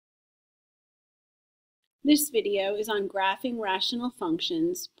This video is on graphing rational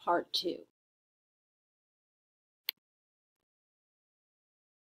functions, part 2.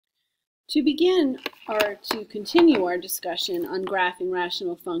 To begin or to continue our discussion on graphing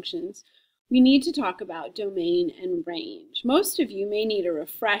rational functions, we need to talk about domain and range. Most of you may need a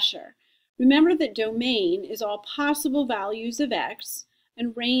refresher. Remember that domain is all possible values of x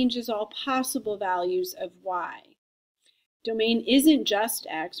and range is all possible values of y. Domain isn't just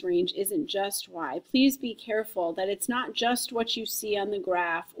x, range isn't just y. Please be careful that it's not just what you see on the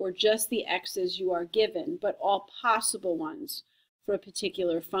graph or just the x's you are given, but all possible ones for a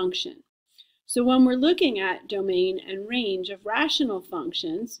particular function. So when we're looking at domain and range of rational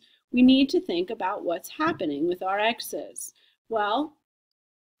functions, we need to think about what's happening with our x's. Well,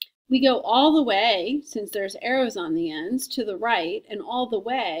 we go all the way, since there's arrows on the ends, to the right and all the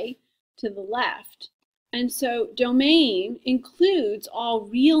way to the left. And so domain includes all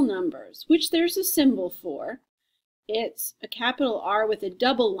real numbers, which there's a symbol for. It's a capital R with a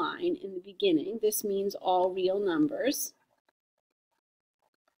double line in the beginning. This means all real numbers.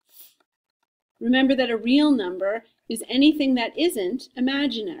 Remember that a real number is anything that isn't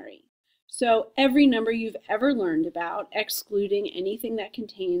imaginary. So every number you've ever learned about, excluding anything that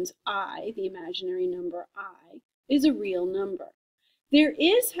contains I, the imaginary number I, is a real number. There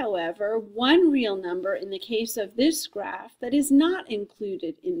is, however, one real number in the case of this graph that is not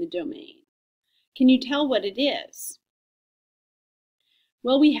included in the domain. Can you tell what it is?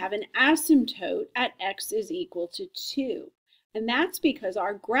 Well, we have an asymptote at x is equal to 2. And that's because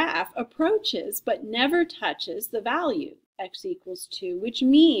our graph approaches but never touches the value x equals 2, which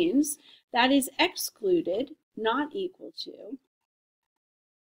means that is excluded, not equal to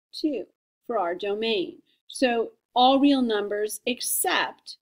 2 for our domain. So all real numbers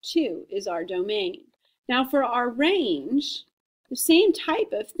except 2 is our domain. Now for our range, the same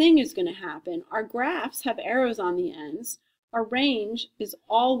type of thing is going to happen. Our graphs have arrows on the ends. Our range is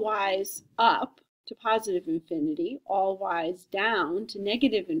all y's up to positive infinity, all y's down to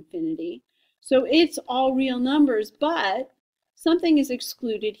negative infinity. So it's all real numbers, but something is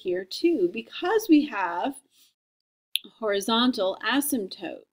excluded here too because we have a horizontal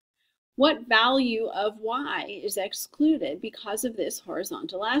asymptote. What value of y is excluded because of this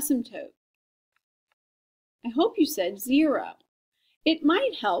horizontal asymptote? I hope you said 0. It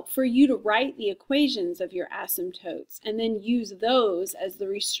might help for you to write the equations of your asymptotes and then use those as the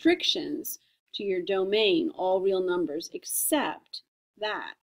restrictions to your domain, all real numbers except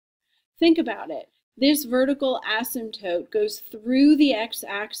that. Think about it. This vertical asymptote goes through the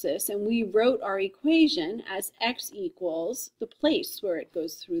x-axis, and we wrote our equation as x equals the place where it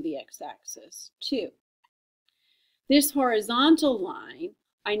goes through the x-axis, 2. This horizontal line,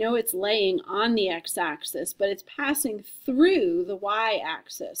 I know it's laying on the x-axis, but it's passing through the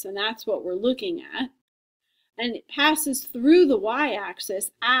y-axis, and that's what we're looking at. And it passes through the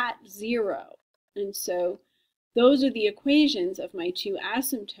y-axis at 0. And so those are the equations of my two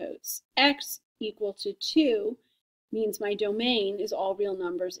asymptotes. X equal to 2 means my domain is all real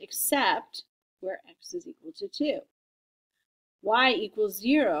numbers except where x is equal to 2. Y equals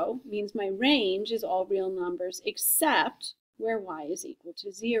 0 means my range is all real numbers except where y is equal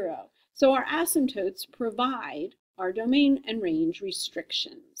to 0. So our asymptotes provide our domain and range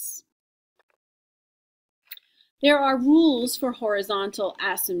restrictions. There are rules for horizontal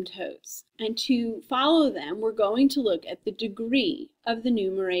asymptotes, and to follow them, we're going to look at the degree of the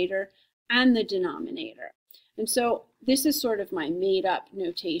numerator and the denominator. And so this is sort of my made-up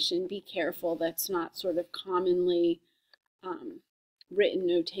notation. Be careful, that's not sort of commonly written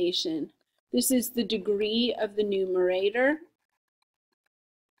notation. This is the degree of the numerator.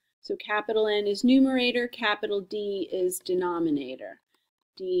 So capital N is numerator, capital D is denominator.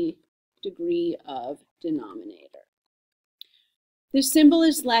 D, degree of denominator. The symbol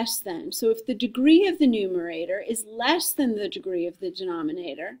is less than, so if the degree of the numerator is less than the degree of the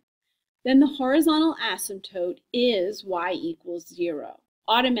denominator, then the horizontal asymptote is y equals 0,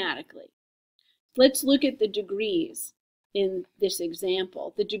 automatically. Let's look at the degrees in this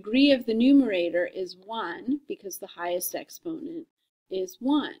example. The degree of the numerator is 1 because the highest exponent is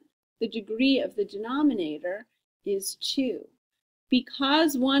 1. The degree of the denominator is 2.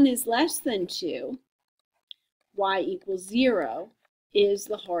 Because 1 is less than 2, y equals 0 is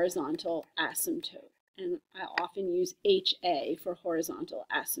the horizontal asymptote. And I often use HA for horizontal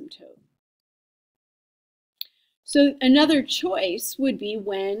asymptote. So another choice would be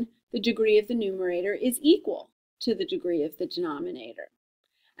when the degree of the numerator is equal to the degree of the denominator.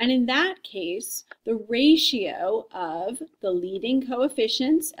 And in that case, the ratio of the leading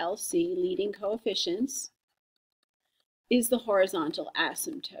coefficients, LC, leading coefficients, is the horizontal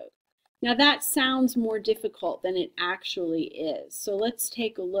asymptote. Now that sounds more difficult than it actually is. So let's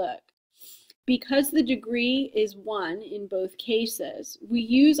take a look. Because the degree is 1 in both cases, we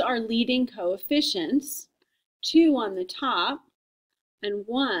use our leading coefficients, 2 on the top and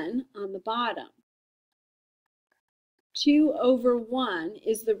 1 on the bottom. 2 over 1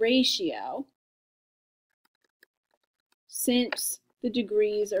 is the ratio since the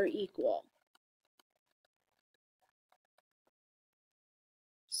degrees are equal.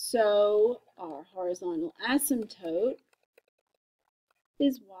 So our horizontal asymptote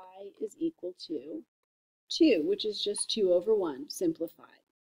is y is equal to 2, which is just 2 over 1 simplified.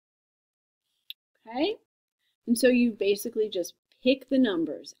 Okay? And so you basically just pick the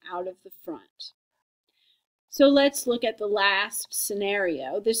numbers out of the front. So let's look at the last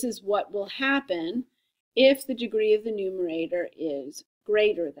scenario. This is what will happen if the degree of the numerator is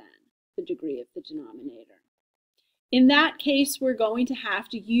greater than the degree of the denominator. In that case, we're going to have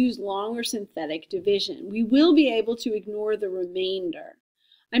to use long or synthetic division. We will be able to ignore the remainder.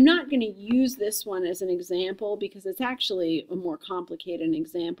 I'm not going to use this one as an example because it's actually a more complicated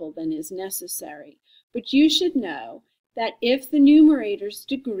example than is necessary. But you should know that if the numerator's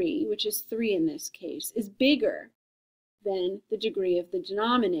degree, which is 3 in this case, is bigger than the degree of the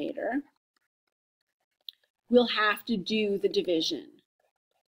denominator, we'll have to do the division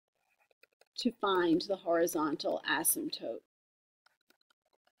to find the horizontal asymptote.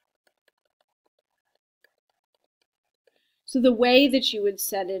 So the way that you would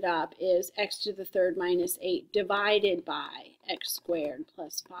set it up is x to the third minus 8 divided by x squared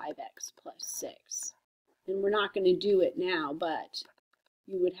plus 5x plus 6. And we're not going to do it now, but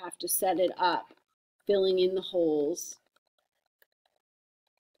you would have to set it up, filling in the holes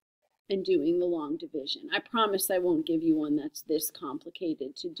and doing the long division. I promise I won't give you one that's this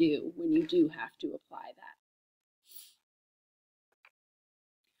complicated to do when you do have to apply that.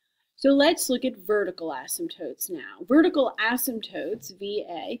 So let's look at vertical asymptotes now. Vertical asymptotes,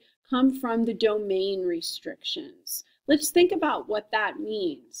 VA, come from the domain restrictions. Let's think about what that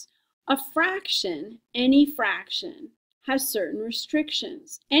means. A fraction, any fraction, has certain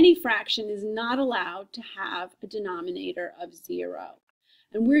restrictions. Any fraction is not allowed to have a denominator of 0.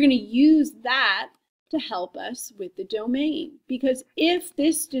 And we're going to use that to help us with the domain. Because if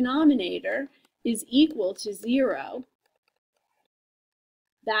this denominator is equal to 0,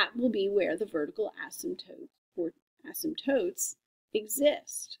 that will be where the vertical asymptote or asymptotes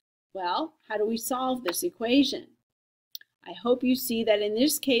exist. Well, how do we solve this equation? I hope you see that in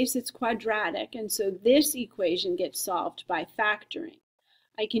this case it's quadratic, and so this equation gets solved by factoring.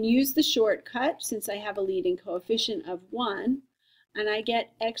 I can use the shortcut since I have a leading coefficient of 1, and I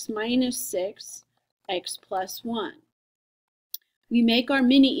get x minus 6, x plus 1. We make our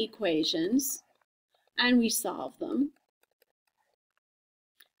mini equations, and we solve them.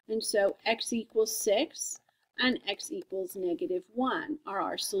 And so x equals 6 and x equals -1 are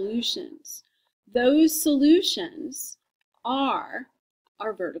our solutions. Those solutions are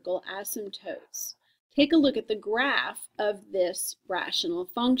our vertical asymptotes. Take a look at the graph of this rational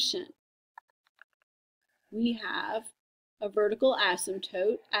function. We have a vertical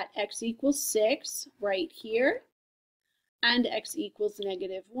asymptote at x equals 6 right here and x equals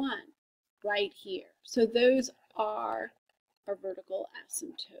 -1 right here. So those are our vertical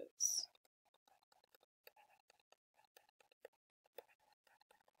asymptotes.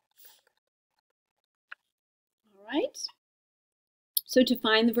 All right. So to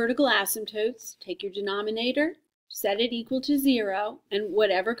find the vertical asymptotes, take your denominator, set it equal to 0, and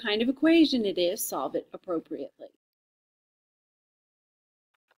whatever kind of equation it is, solve it appropriately.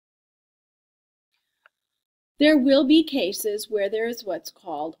 There will be cases where there is what's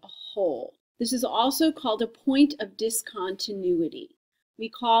called a hole. This is also called a point of discontinuity. We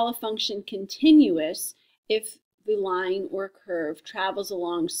call a function continuous if the line or curve travels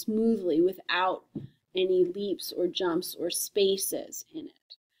along smoothly without any leaps or jumps or spaces in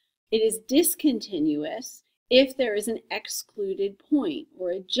it. It is discontinuous if there is an excluded point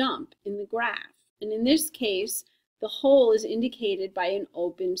or a jump in the graph. And in this case, the hole is indicated by an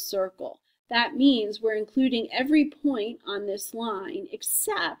open circle. That means we're including every point on this line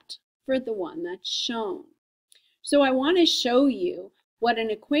except for the one that's shown. So I want to show you what an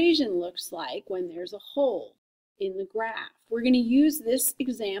equation looks like when there's a hole in the graph. We're going to use this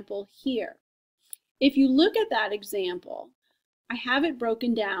example here. If you look at that example, I have it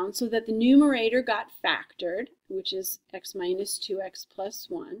broken down so that the numerator got factored, which is x minus 2x plus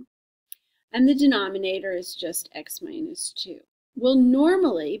 1, and the denominator is just x minus 2. Well,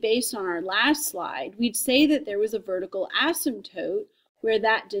 normally, based on our last slide, we'd say that there was a vertical asymptote where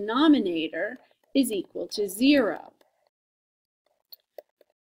that denominator is equal to 0.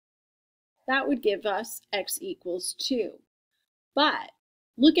 That would give us x equals 2. But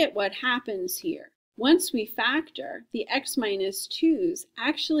look at what happens here. Once we factor, the x minus 2's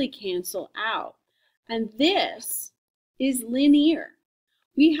actually cancel out. And this is linear.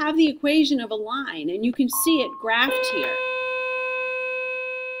 We have the equation of a line, and you can see it graphed here.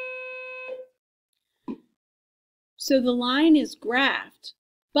 So the line is graphed,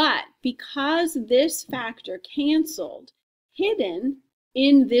 but because this factor canceled, hidden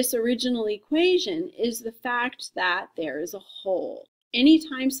in this original equation is the fact that there is a hole.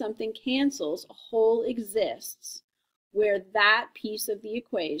 Anytime something cancels, a hole exists where that piece of the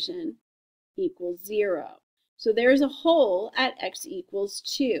equation equals 0. So there's a hole at x equals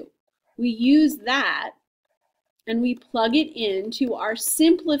 2. We use that and we plug it into our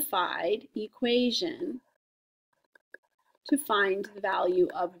simplified equation to find the value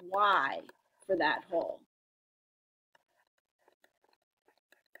of y for that hole.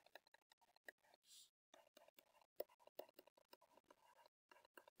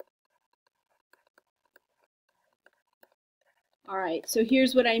 All right, so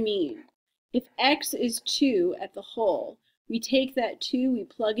here's what I mean. If x is 2 at the hole, we take that 2, we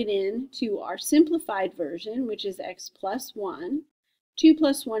plug it in to our simplified version, which is x plus 1. 2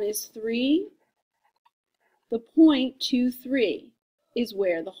 plus 1 is 3. The point 2, 3 is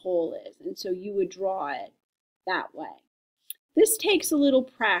where the hole is, and so you would draw it that way. This takes a little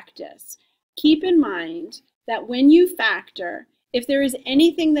practice. Keep in mind that when you factor, if there is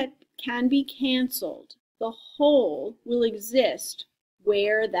anything that can be canceled, the hole will exist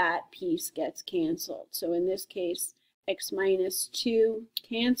where that piece gets canceled. So in this case, x minus 2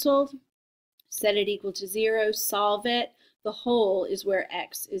 canceled, set it equal to 0, solve it. The hole is where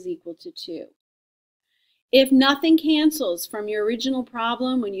x is equal to 2. If nothing cancels from your original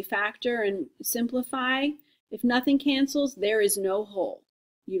problem when you factor and simplify, if nothing cancels, there is no hole.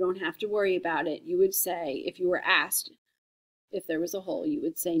 You don't have to worry about it. You would say, if you were asked if there was a hole, you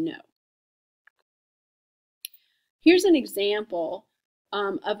would say no. Here's an example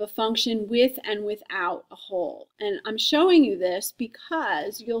of a function with and without a hole. And I'm showing you this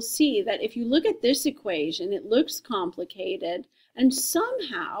because you'll see that if you look at this equation, it looks complicated, and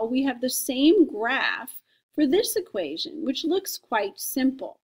somehow we have the same graph for this equation, which looks quite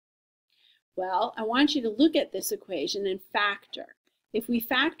simple. Well, I want you to look at this equation and factor. If we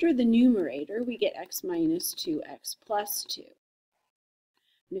factor the numerator, we get x minus 2x plus 2.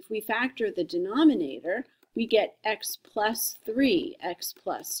 And if we factor the denominator, we get x plus 3, x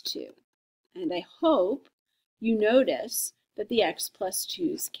plus 2. And I hope you notice that the x plus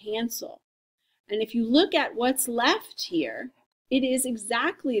 2's cancel. And if you look at what's left here, it is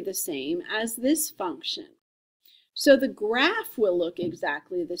exactly the same as this function. So the graph will look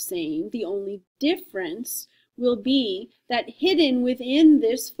exactly the same. The only difference will be that hidden within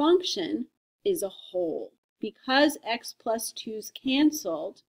this function is a hole. Because x plus 2's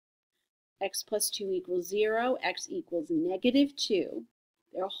canceled, x plus 2 equals 0, x equals negative 2.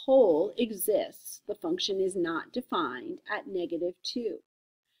 Their hole exists. The function is not defined at negative 2.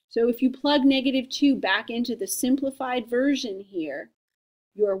 So if you plug negative 2 back into the simplified version here,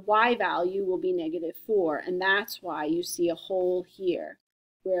 your y value will be negative 4, and that's why you see a hole here.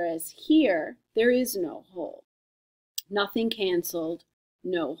 Whereas here, there is no hole. Nothing canceled,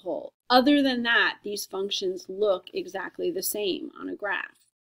 no hole. Other than that, these functions look exactly the same on a graph.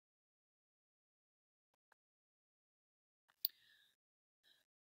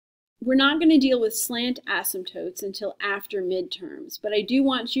 We're not going to deal with slant asymptotes until after midterms, but I do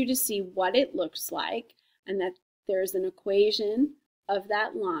want you to see what it looks like and that there's an equation of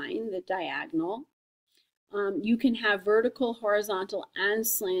that line, the diagonal. You can have vertical, horizontal, and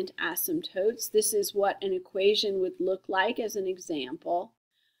slant asymptotes. This is what an equation would look like as an example.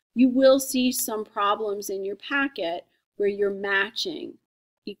 You will see some problems in your packet where you're matching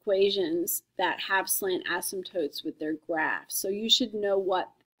equations that have slant asymptotes with their graphs. So you should know what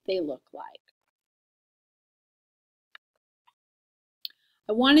they look like.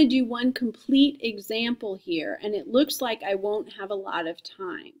 I want to do one complete example here, and it looks like I won't have a lot of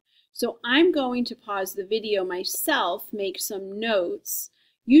time. So I'm going to pause the video myself, make some notes.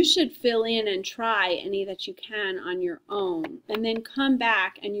 You should fill in and try any that you can on your own, and then come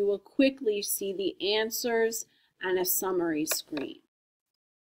back and you will quickly see the answers and a summary screen.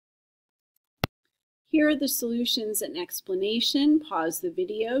 Here are the solutions and explanation. Pause the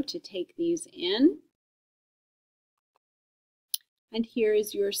video to take these in. And here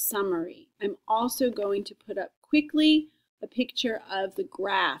is your summary. I'm also going to put up quickly a picture of the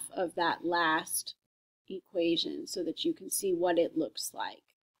graph of that last equation so that you can see what it looks like.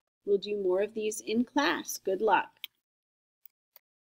 We'll do more of these in class. Good luck.